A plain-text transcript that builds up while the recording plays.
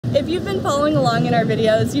If you've been following along in our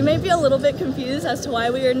videos, you may be a little bit confused as to why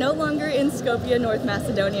we are no longer in Skopje, North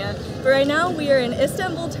Macedonia. But right now we are in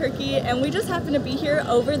Istanbul, Turkey, and we just happen to be here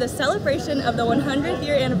over the celebration of the 100th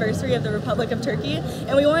year anniversary of the Republic of Turkey,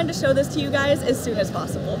 and we wanted to show this to you guys as soon as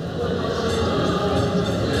possible.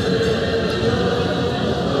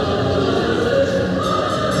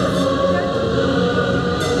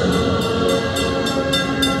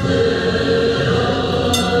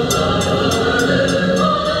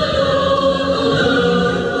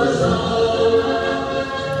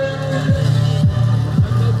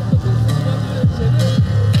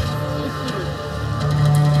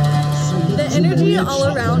 Energy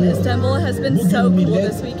all around Istanbul has been so cool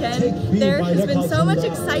this weekend. There has been so much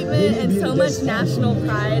excitement and so much national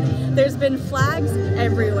pride. There's been flags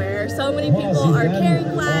everywhere. So many people are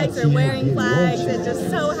carrying flags or wearing flags and just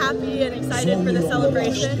so happy and excited for the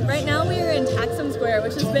celebration. Right now we are in Taksim Square,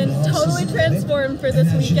 which has been totally transformed for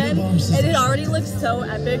this weekend, and it already looks so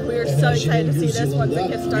epic. We are so excited to see this once it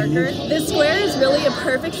gets darker. This square is really a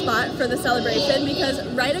perfect spot for the celebration because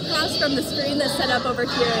right across from the screen that's set up over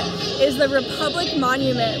here is the Republic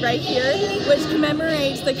Monument right here, which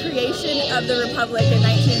commemorates the creation of the Republic in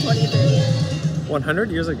 1923.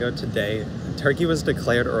 100 years ago today, Turkey was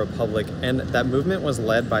declared a republic, and that movement was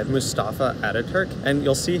led by Mustafa Ataturk, and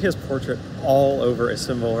you'll see his portrait all over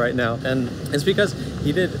Istanbul right now. And it's because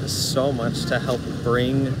he did so much to help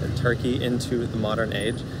bring Turkey into the modern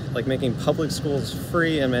age, like making public schools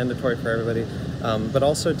free and mandatory for everybody, but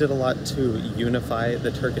also did a lot to unify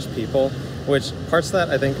the Turkish people, which parts of that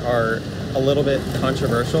I think are a little bit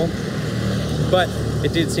controversial, but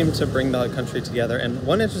it did seem to bring the country together. And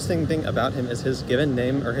one interesting thing about him is his given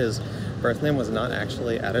name, or his birth name, was not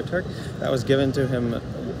actually Ataturk. That was given to him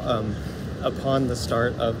upon the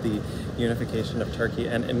start of the unification of Turkey,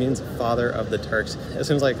 and it means father of the Turks. It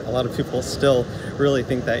seems like a lot of people still really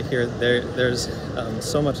think that here. There's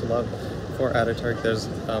so much love for Ataturk. There's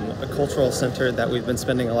a cultural center that we've been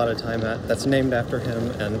spending a lot of time at that's named after him,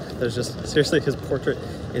 and there's just, seriously, his portrait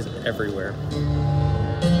is everywhere.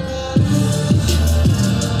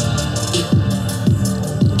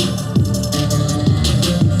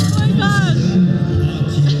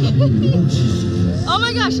 Oh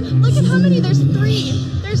my gosh, look at how many, there's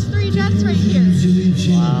three jets right here.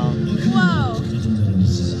 Wow. Whoa.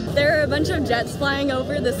 There are a bunch of jets flying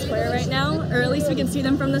over the square right now, or at least we can see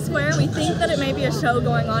them from the square. We think that it may be a show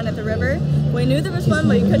going on at the river. We knew there was one,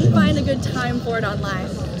 but we couldn't find a good time for it online.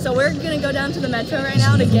 So we're gonna go down to the metro right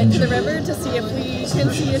now to get to the river to see if we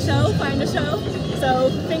can see a show, find a show.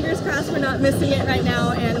 So fingers crossed we're not missing it right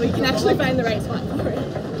now and we can actually find the right spot for it.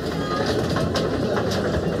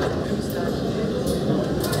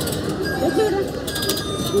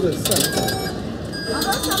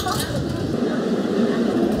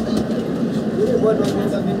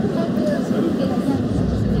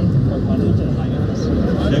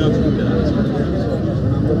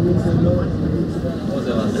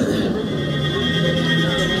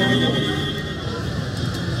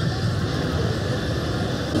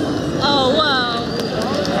 Oh, wow.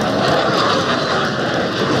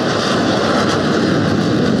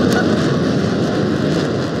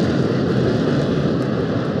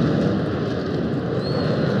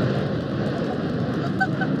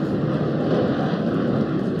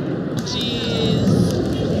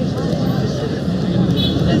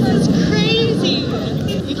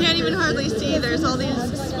 There's all these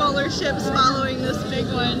smaller ships following this big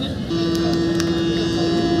one.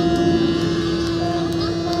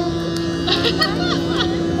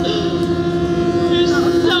 There's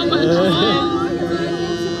so much fun.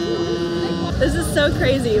 This is so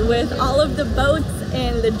crazy. With all of the boats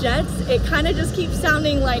and the jets, it kind of just keeps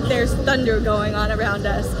sounding like there's thunder going on around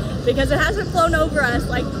us, because it hasn't flown over us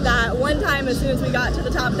like that one time as soon as we got to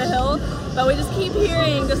the top of the hill, but we just keep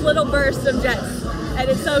hearing just little bursts of jets, and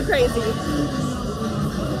it's so crazy.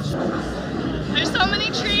 There's so many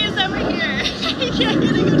trees over here. You can't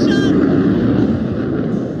get a good shot.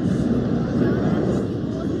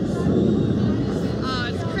 Oh,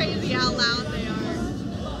 it's crazy how loud they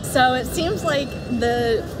are. So it seems like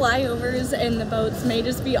the flyovers and the boats may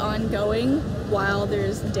just be ongoing while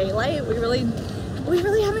there's daylight. We really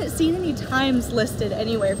haven't seen any times listed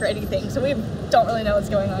anywhere for anything, so we don't really know what's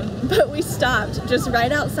going on. But we stopped just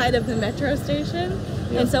right outside of the metro station.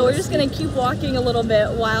 And so we're just going to keep walking a little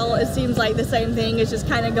bit while it seems like the same thing is just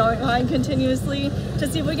kind of going on continuously to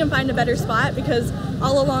see if we can find a better spot, because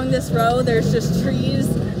all along this road there's just trees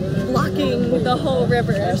blocking the whole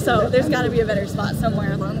river. So there's got to be a better spot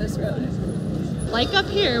somewhere along this road. Like up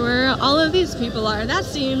here where all of these people are. That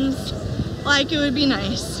seems like it would be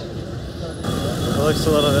nice. It looks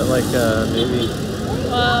a little bit like maybe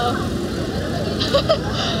Wow.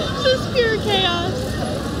 Just pure chaos.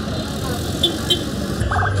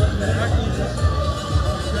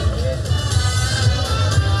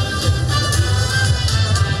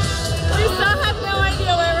 We still have no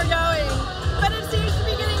idea where we're going, but it seems to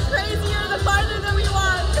be getting crazier the farther that we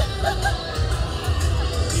walk.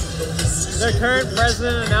 The current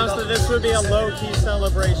president announced that this would be a low-key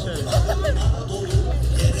celebration.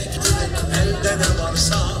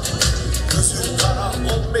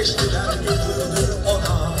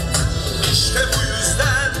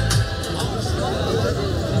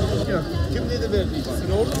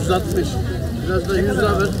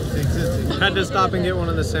 Had to stop and get one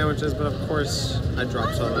of the sandwiches, but of course I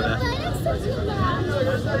dropped some of it.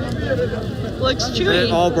 Looks chewy. And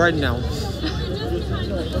it all brightened out.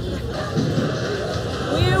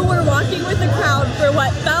 We were walking with the crowd for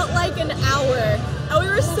what felt like an hour, and we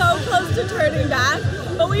were so close to turning back,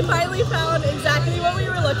 but we finally found exactly what we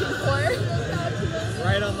were looking for.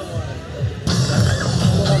 Right on the water.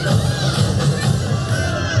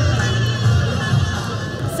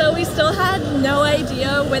 So we still had no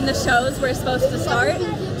idea when the shows were supposed to start,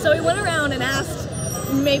 so we went around and asked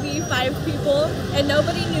maybe 5 people, and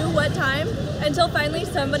nobody knew what time until finally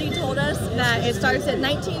somebody told us that it starts at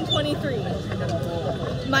 1923.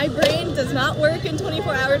 My brain does not work in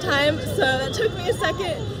 24-hour time, so that took me a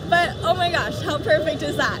second, but oh my gosh, how perfect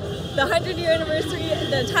is that? The 100-year anniversary,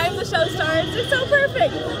 the time the show starts, it's so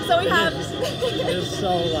perfect. So we have... It's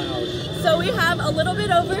so loud. So we have a little bit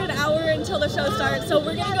over an hour until the show starts, so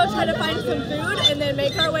we're gonna go try to find some food and then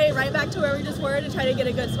make our way right back to where we just were to try to get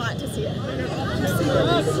a good spot to see it.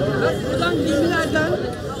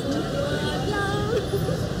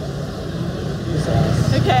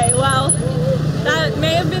 Okay, well, that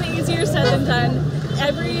may have been easier said than done.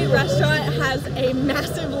 Every restaurant has a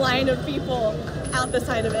massive line of people out the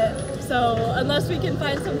side of it. So unless we can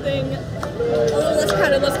find something a little less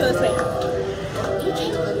crowded, let's go this way.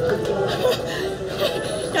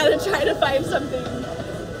 Gotta try to find something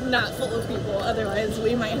not full of people, otherwise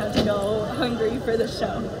we might have to go hungry for the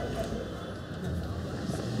show.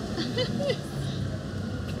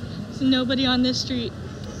 There's nobody on this street,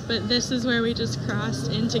 but this is where we just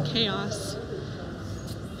crossed into chaos.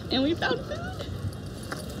 And we found food.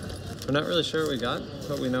 We're not really sure what we got,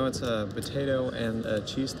 but we know it's a potato and a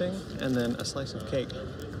cheese thing, and then a slice of cake.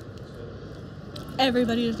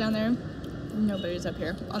 Everybody is down there. Nobody's up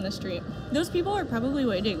here on the street. Those people are probably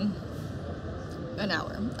waiting an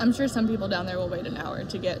hour. I'm sure some people down there will wait an hour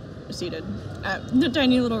to get seated at the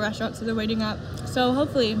tiny little restaurants that they're waiting at. So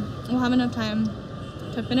hopefully we'll have enough time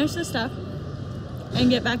to finish this stuff and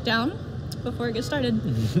get back down before it gets started.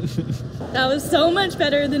 That was so much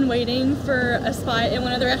better than waiting for a spot in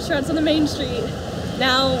one of the restaurants on the main street.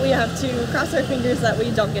 Now we have to cross our fingers that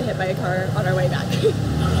we don't get hit by a car on our way back.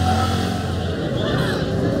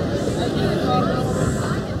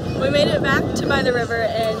 We made it back to by the river,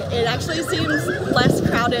 and it actually seems less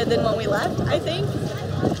crowded than when we left, I think.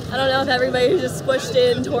 I don't know if everybody just squished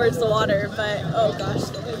in towards the water, but oh gosh,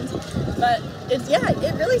 the wind. But it's, yeah,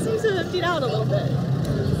 it really seems to have emptied out a little bit.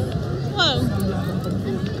 Whoa.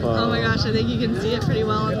 Oh my gosh, I think you can see it pretty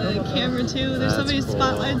well on the camera too. There's so many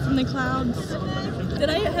spotlights in the clouds.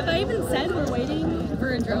 Have I even said we're waiting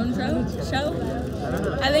for a drone show?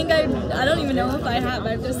 I think I don't even know if I have.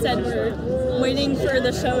 I've just said we're waiting for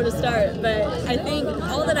the show to start, but I think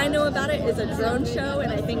all that I know about it is a drone show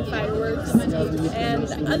and I think fireworks.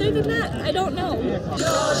 And other than that, I don't know.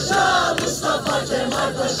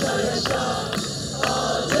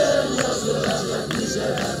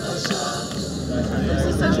 This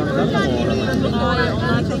is such a good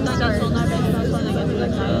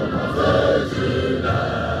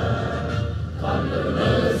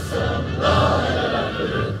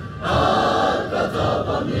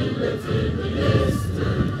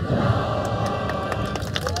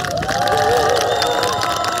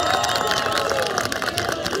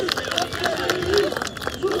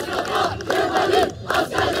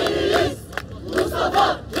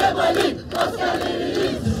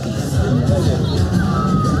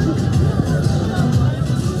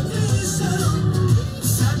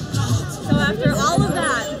So after all of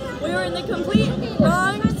that, we were in the complete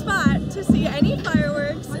wrong spot to see any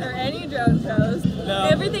fireworks or any drone shows. No.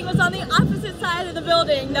 Everything was on the opposite side of the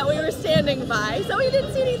building that we were standing by, so we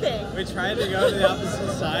didn't see anything. We tried to go to the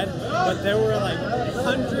opposite side, but there were like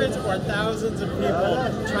hundreds or thousands of people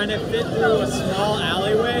trying to fit through a small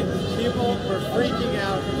alleyway. People were freaking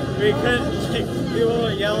out. We couldn't, like, people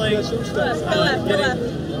were yelling,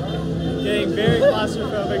 getting very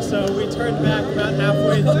claustrophobic, so we turned back about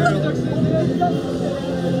halfway through.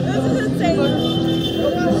 This is insane.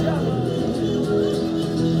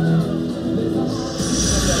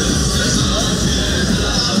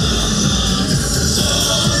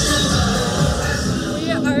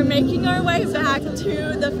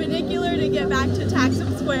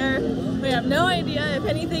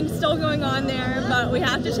 still going on there, but we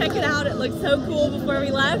have to check it out. It looked so cool before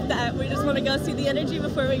we left that we just want to go see the energy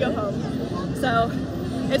before we go home. So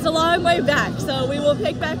it's a long way back, so we will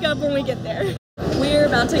pick back up when we get there. We're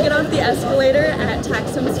about to get off the escalator at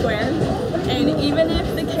Taksim Square, and even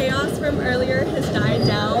if the chaos from earlier has died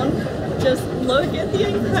down, just look at the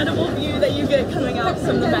incredible view that you get coming out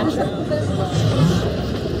from the metro.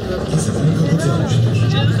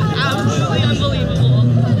 Just absolutely unbelievable.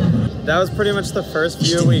 That was pretty much the first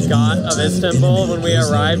view we got of Istanbul when we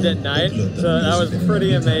arrived at night, so that was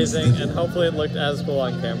pretty amazing, and hopefully it looked as cool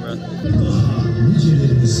on camera.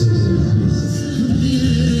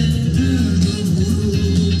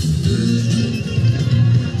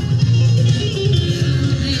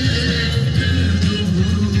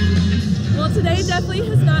 Today definitely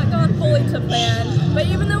has not gone fully to plan, but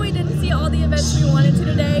even though we didn't see all the events we wanted to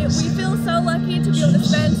today, we feel so lucky to be able to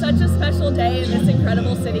spend such a special day in this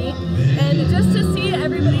incredible city. And just to see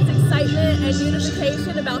everybody's excitement and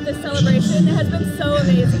unification about this celebration has been so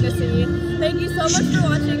amazing to see. Thank you so much for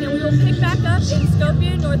watching, and we will pick back up in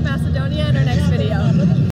Skopje, North Macedonia in our next video.